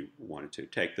this if you wanted to.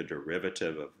 Take the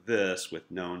derivative of this with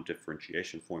known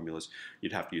differentiation formulas.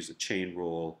 You'd have to use the chain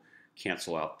rule,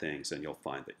 cancel out things, and you'll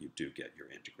find that you do get your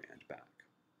integrand back.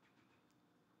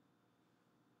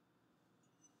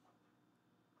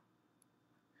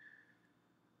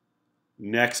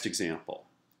 Next example.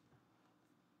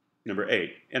 Number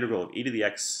 8, integral of e to the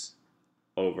x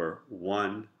over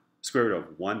 1, square root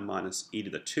of 1 minus e to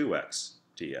the 2x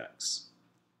dx.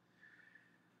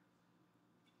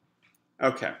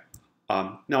 Okay.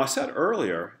 Now I said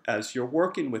earlier, as you're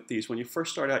working with these, when you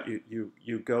first start out,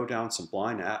 you go down some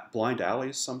blind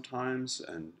alleys sometimes,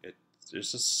 and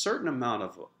there's a certain amount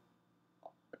of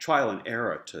trial and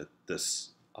error to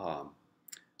this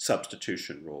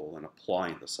substitution rule and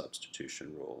applying the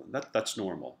substitution rule, and that's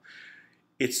normal.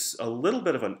 It's a little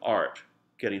bit of an art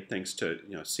getting things to,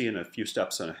 seeing a few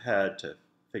steps ahead to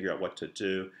figure out what to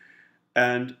do.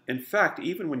 And in fact,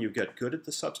 even when you get good at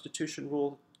the substitution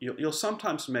rule, you'll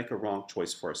sometimes make a wrong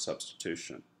choice for a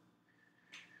substitution.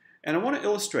 And I want to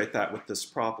illustrate that with this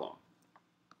problem.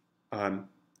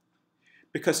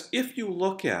 Because if you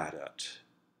look at it,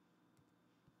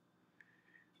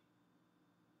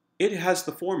 it has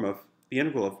the form of the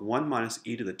integral of 1 minus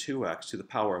e to the 2x to the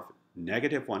power of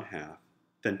negative 1/2,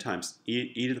 then times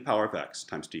e to the power of x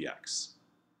times dx.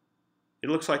 It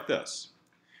looks like this.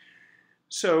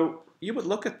 So you would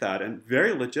look at that and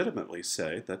very legitimately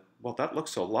say that, well, that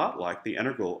looks a lot like the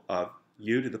integral of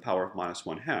u to the power of minus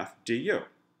 1/2 du.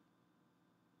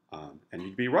 And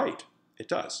you'd be right, it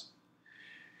does.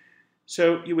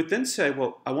 So you would then say,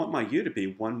 well, I want my u to be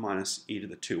 1 minus e to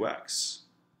the 2x.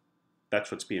 That's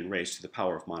what's being raised to the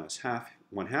power of minus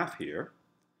 1/2 here.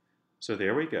 So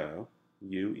there we go.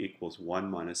 U equals 1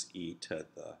 minus e to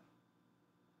the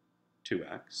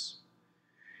 2x.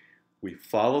 We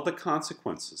follow the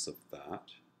consequences of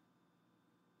that.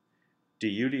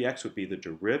 Du dx would be the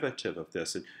derivative of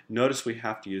this. And notice we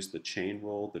have to use the chain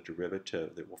rule. The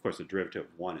derivative, of course, the derivative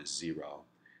of 1 is 0.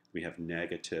 We have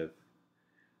negative,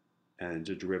 and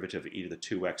the derivative of e to the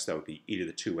 2x, that would be e to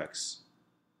the 2x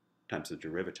times the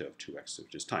derivative of 2x,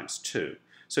 which is times 2.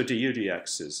 So du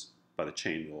dx is, by the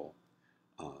chain rule,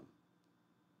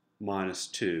 minus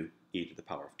 2 e to the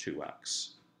power of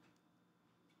 2x.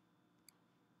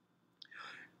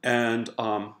 And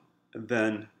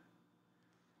then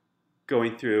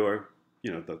going through,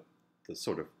 the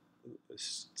sort of the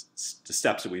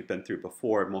steps that we've been through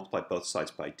before, multiply both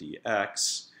sides by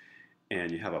dx,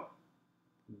 and you have a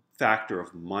factor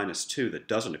of minus 2 that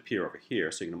doesn't appear over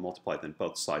here, so you're going to multiply then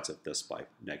both sides of this by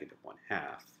negative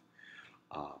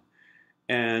 1/2.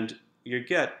 And you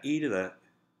get e to the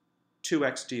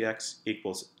 2x dx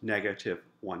equals negative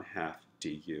 1/2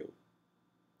 du.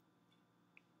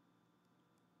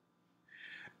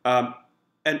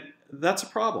 And that's a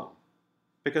problem,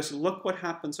 because look what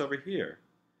happens over here.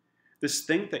 This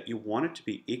thing that you want it to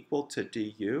be equal to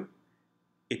du,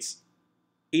 it's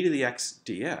e to the x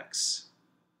dx.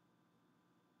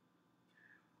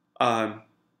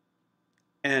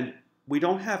 And we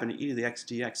don't have an e to the x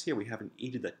dx here, we have an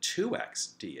e to the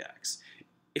 2x dx.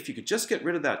 If you could just get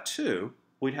rid of that 2,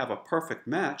 we'd have a perfect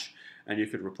match, and you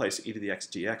could replace e to the x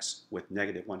dx with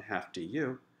negative 1/2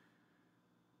 du.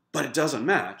 But it doesn't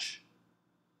match.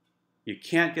 You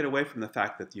can't get away from the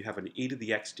fact that you have an e to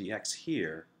the x dx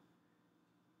here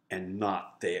and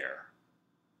not there.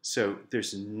 So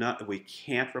we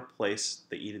can't replace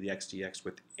the e to the x dx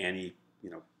with any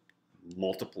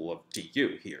multiple of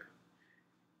du here.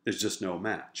 There's just no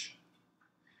match.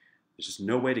 There's just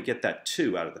no way to get that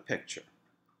 2 out of the picture.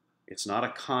 It's not a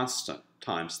constant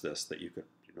times this that you could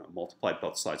multiply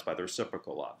both sides by the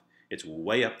reciprocal of. It's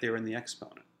way up there in the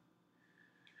exponent.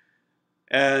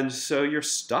 And so you're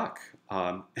stuck.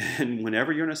 And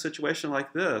whenever you're in a situation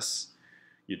like this,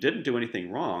 you didn't do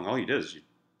anything wrong. All you did is,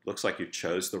 looks like you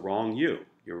chose the wrong u.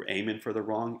 You're aiming for the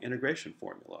wrong integration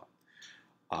formula.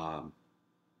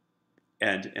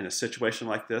 And in a situation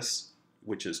like this,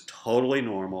 which is totally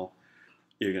normal,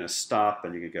 you're going to stop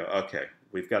and you're going to go, okay,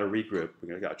 we've got to regroup. We're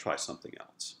going to got to try something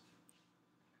else.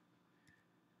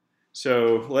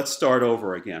 So let's start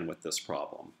over again with this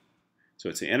problem. So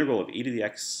it's the integral of e to the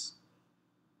x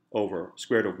over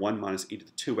square root of 1 minus e to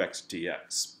the 2x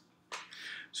dx.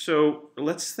 So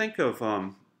let's think of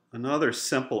another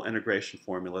simple integration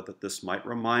formula that this might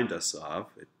remind us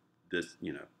of.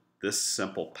 This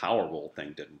simple power rule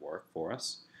thing didn't work for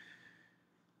us.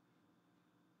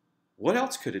 What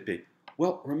else could it be?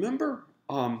 Well, remember,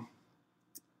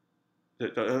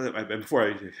 before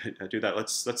I do that,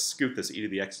 let's scoot this e to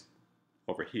the x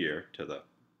over here to the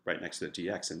right next to the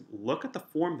dx and look at the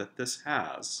form that this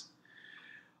has.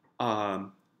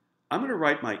 I'm going to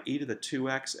write my e to the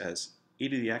 2x as e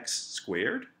to the x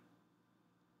squared,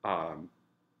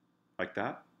 like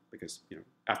that, because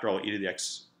after all, e to the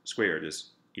x squared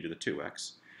is e to the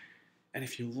 2x. And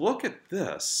if you look at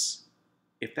this,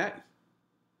 if that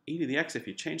e to the x, if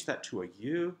you change that to a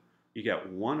u, you get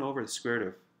 1 over the square root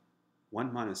of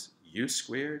 1 minus u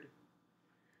squared.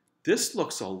 This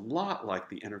looks a lot like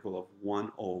the integral of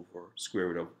 1 over square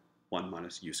root of 1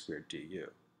 minus u squared du.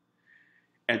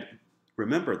 And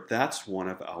remember, that's one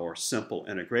of our simple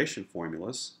integration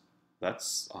formulas.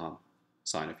 That's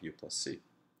sine of u plus c.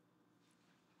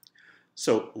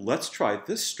 So let's try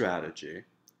this strategy.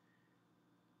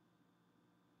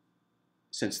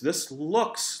 Since this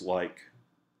looks like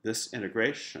this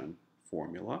integration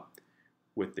formula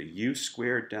with the u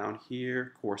squared down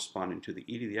here corresponding to the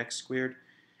e to the x squared,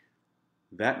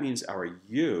 that means our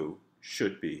u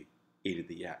should be e to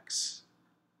the x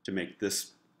to make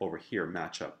this over here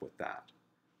match up with that.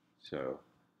 So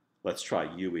let's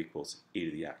try u equals e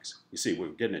to the x. You see, we're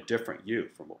getting a different u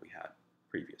from what we had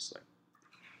previously.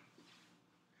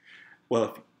 Well,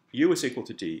 if u is equal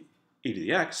to d e to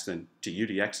the x, then du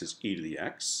dx is e to the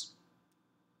x.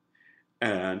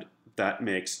 And that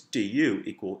makes du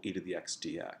equal e to the x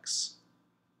dx.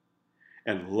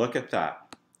 And look at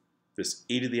that. This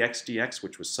e to the x dx,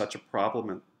 which was such a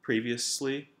problem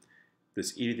previously,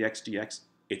 this e to the x dx,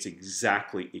 it's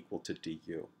exactly equal to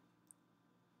du.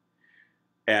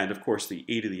 And of course, the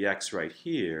e to the x right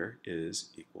here is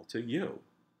equal to u.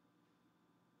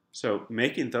 So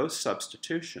making those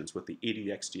substitutions with the e to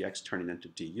the x dx turning into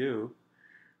du,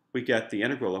 we get the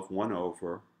integral of 1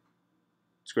 over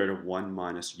square root of 1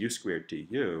 minus u squared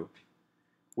du,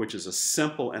 which is a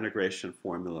simple integration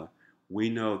formula. We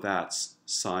know that's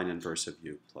sine inverse of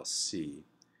u plus c.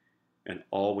 And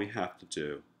all we have to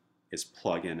do is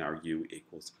plug in our u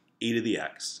equals e to the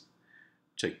x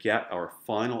to get our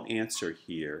final answer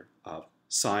here of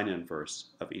sine inverse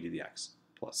of e to the x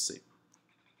plus c.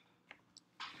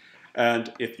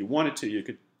 And if you wanted to, you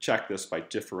could check this by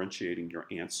differentiating your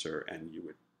answer, and you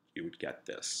would get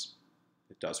this.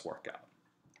 It does work out.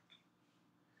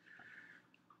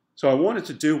 So I wanted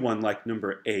to do one like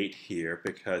number 8 here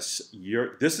because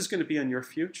this is going to be in your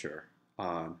future,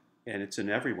 and it's in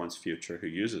everyone's future who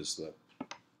uses the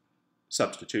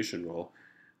substitution rule.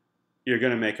 You're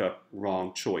going to make a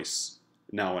wrong choice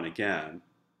now and again,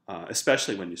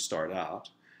 especially when you start out.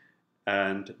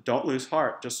 And don't lose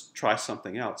heart. Just try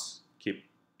something else.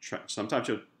 Sometimes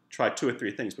you'll try 2 or 3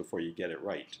 things before you get it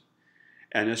right.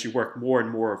 And as you work more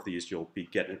and more of these, you'll be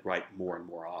getting it right more and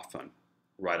more often,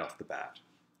 right off the bat.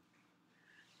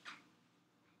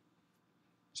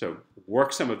 So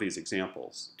work some of these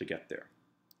examples to get there.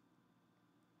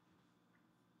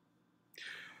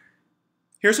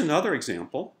 Here's another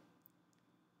example.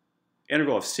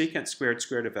 Integral of secant squared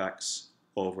square root of x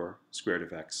over square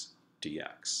root of x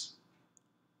dx.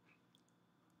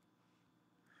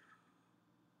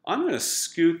 I'm going to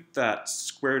scoot that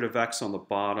square root of x on the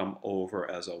bottom over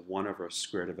as a 1 over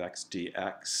square root of x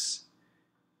dx.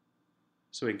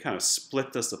 So we can kind of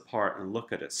split this apart and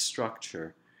look at its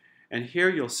structure. And here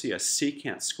you'll see a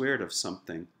secant squared of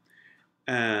something.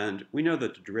 And we know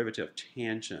that the derivative of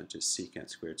tangent is secant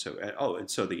squared. So, and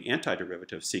so the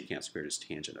antiderivative of secant squared is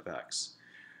tangent of x.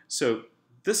 So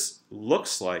this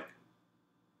looks like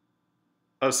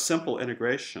a simple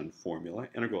integration formula,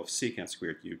 integral of secant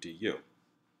squared u du.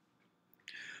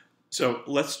 So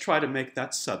let's try to make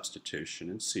that substitution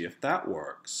and see if that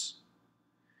works.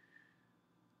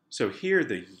 So here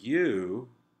the u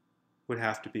would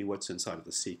have to be what's inside of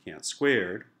the secant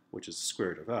squared, which is the square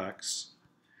root of x.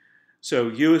 So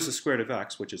u is the square root of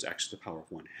x, which is x to the power of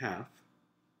 1/2.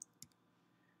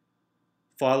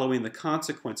 Following the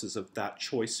consequences of that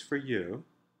choice for u,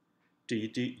 du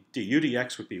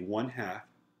dx would be 1/2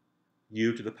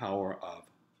 u to the power of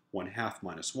 1/2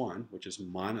 minus 1, which is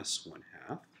minus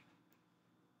 1/2,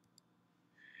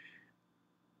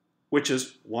 which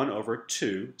is 1 over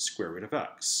 2 square root of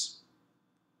x.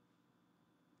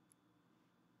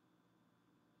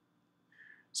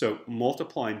 So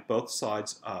multiplying both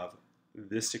sides of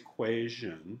this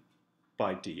equation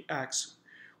by dx,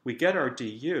 we get our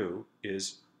du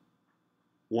is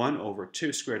 1 over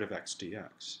 2 square root of x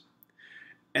dx.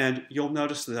 And you'll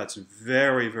notice that that's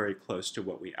very, very close to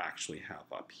what we actually have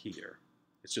up here.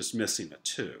 It's just missing a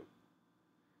 2.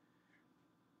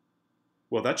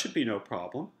 Well, that should be no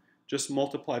problem. Just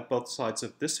multiply both sides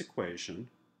of this equation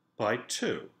by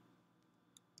 2.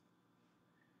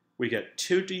 We get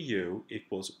 2 du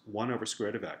equals 1 over square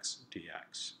root of x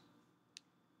dx.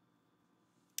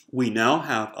 We now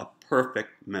have a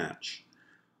perfect match.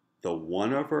 The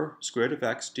 1 over square root of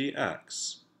x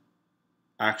dx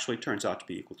actually turns out to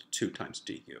be equal to 2 times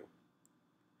du.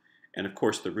 And of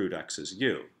course the root x is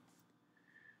u.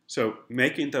 So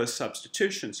making those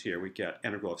substitutions here, we get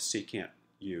integral of secant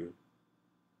u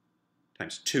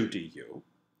times 2 du.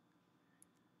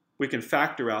 We can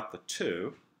factor out the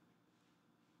 2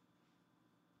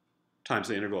 times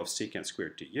the integral of secant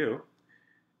squared du,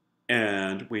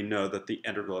 and we know that the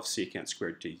integral of secant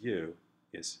squared du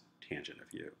is tangent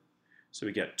of u. So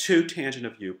we get 2 tangent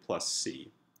of u plus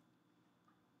c,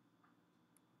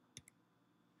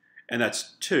 and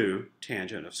that's 2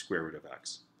 tangent of square root of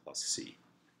x plus c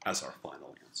as our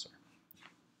final answer.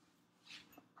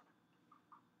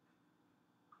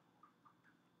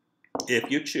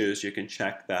 If you choose, you can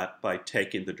check that by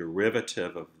taking the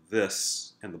derivative of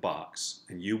this in the box,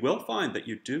 and you will find that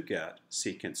you do get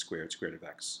secant squared square root of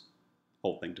x,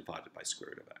 whole thing divided by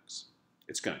square root of x.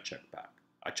 It's going to check back.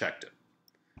 I checked it.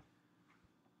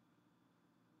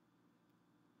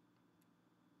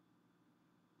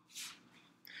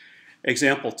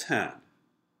 Example 10.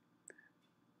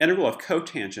 Integral of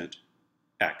cotangent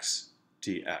x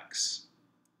dx.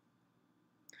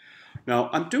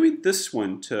 Now, I'm doing this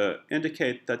one to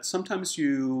indicate that sometimes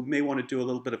you may want to do a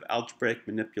little bit of algebraic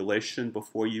manipulation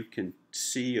before you can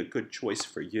see a good choice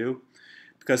for you.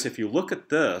 Because if you look at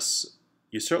this,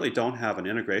 you certainly don't have an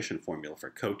integration formula for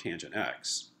cotangent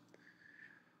x.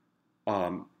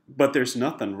 But there's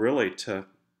nothing really to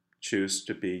choose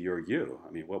to be your u.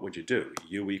 I mean, what would you do?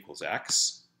 U equals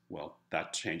x? Well,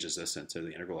 that changes this into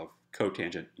the integral of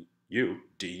cotangent u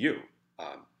du.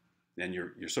 And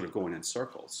you're sort of going in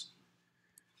circles.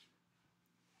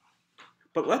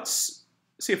 But let's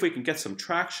see if we can get some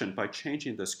traction by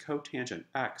changing this cotangent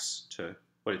x to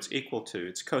what it's equal to.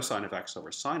 It's cosine of x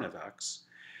over sine of x.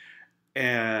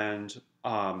 And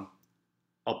I'll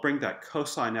bring that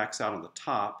cosine x out on the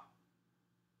top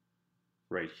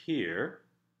right here.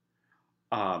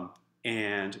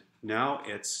 And now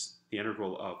it's the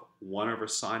integral of 1 over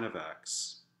sine of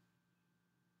x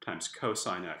times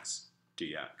cosine x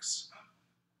dx.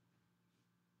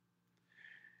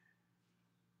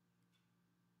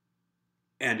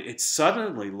 And it's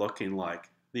suddenly looking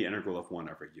like the integral of 1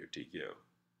 over u du,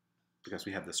 because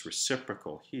we have this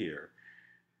reciprocal here.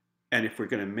 And if we're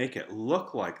going to make it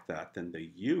look like that, then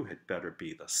the u had better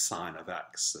be the sine of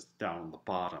x that's down on the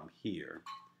bottom here.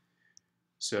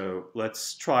 So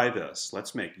let's try this.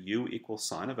 Let's make u equal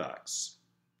sine of x.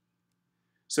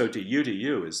 So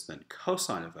du is then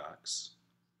cosine of x.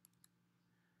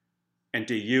 And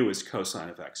du is cosine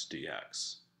of x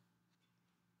dx.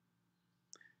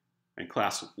 And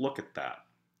class, look at that.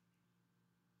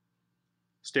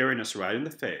 Staring us right in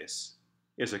the face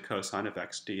is a cosine of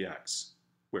x dx,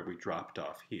 where we dropped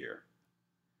off here.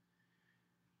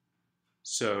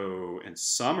 So in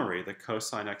summary, the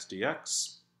cosine x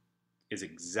dx is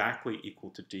exactly equal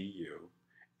to du,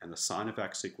 and the sine of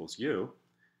x equals u.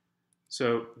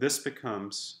 So this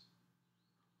becomes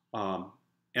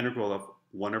integral of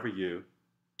 1 over u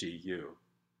du.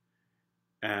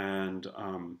 And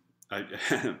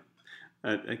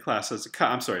in class,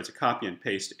 I'm sorry, it's a copy and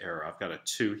paste error. I've got a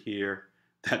 2 here.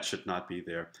 That should not be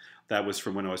there. That was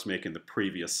from when I was making the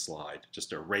previous slide.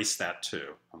 Just erase that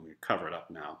 2. I'm going to cover it up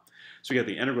now. So we get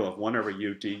the integral of 1 over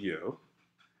u du.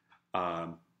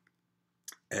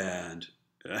 And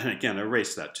again,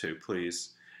 erase that 2, please.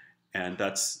 And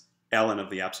that's ln of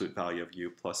the absolute value of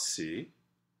u plus c.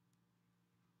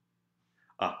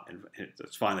 And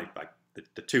it's finally,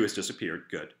 the 2 has disappeared.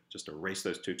 Good. Just erase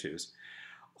those 2 2's.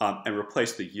 And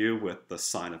replace the u with the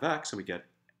sine of x, and we get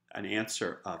an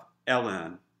answer of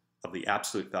ln of the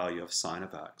absolute value of sine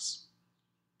of x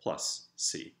plus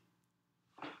c.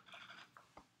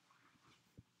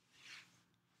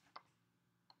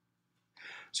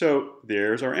 So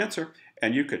there's our answer.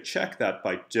 And you could check that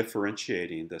by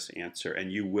differentiating this answer,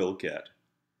 and you will get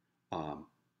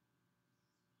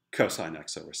cosine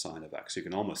x over sine of x. You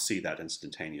can almost see that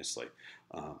instantaneously.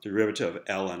 Derivative of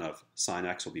ln of sine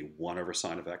x will be 1 over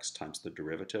sine of x times the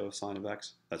derivative of sine of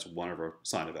x. That's 1 over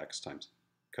sine of x times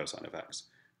cosine of x,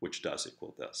 which does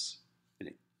equal this. And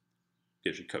it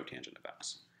gives you cotangent of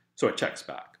x. So it checks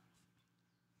back.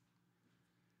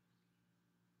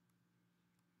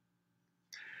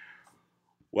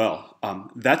 Well,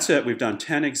 that's it. We've done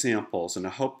 10 examples, and I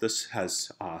hope this has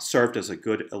served as a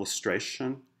good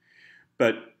illustration.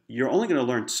 But you're only going to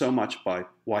learn so much by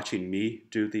watching me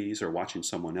do these or watching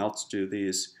someone else do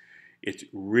these. It's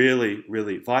really,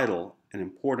 really vital and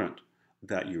important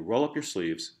that you roll up your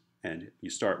sleeves and you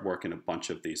start working a bunch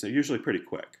of these. They're usually pretty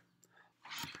quick.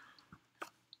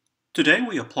 Today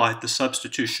we applied the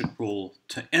substitution rule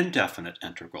to indefinite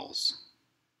integrals.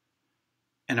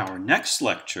 In our next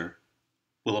lecture,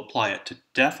 we'll apply it to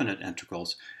definite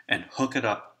integrals and hook it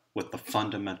up with the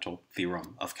fundamental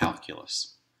theorem of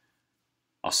calculus.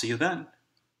 I'll see you then.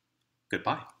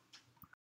 Goodbye.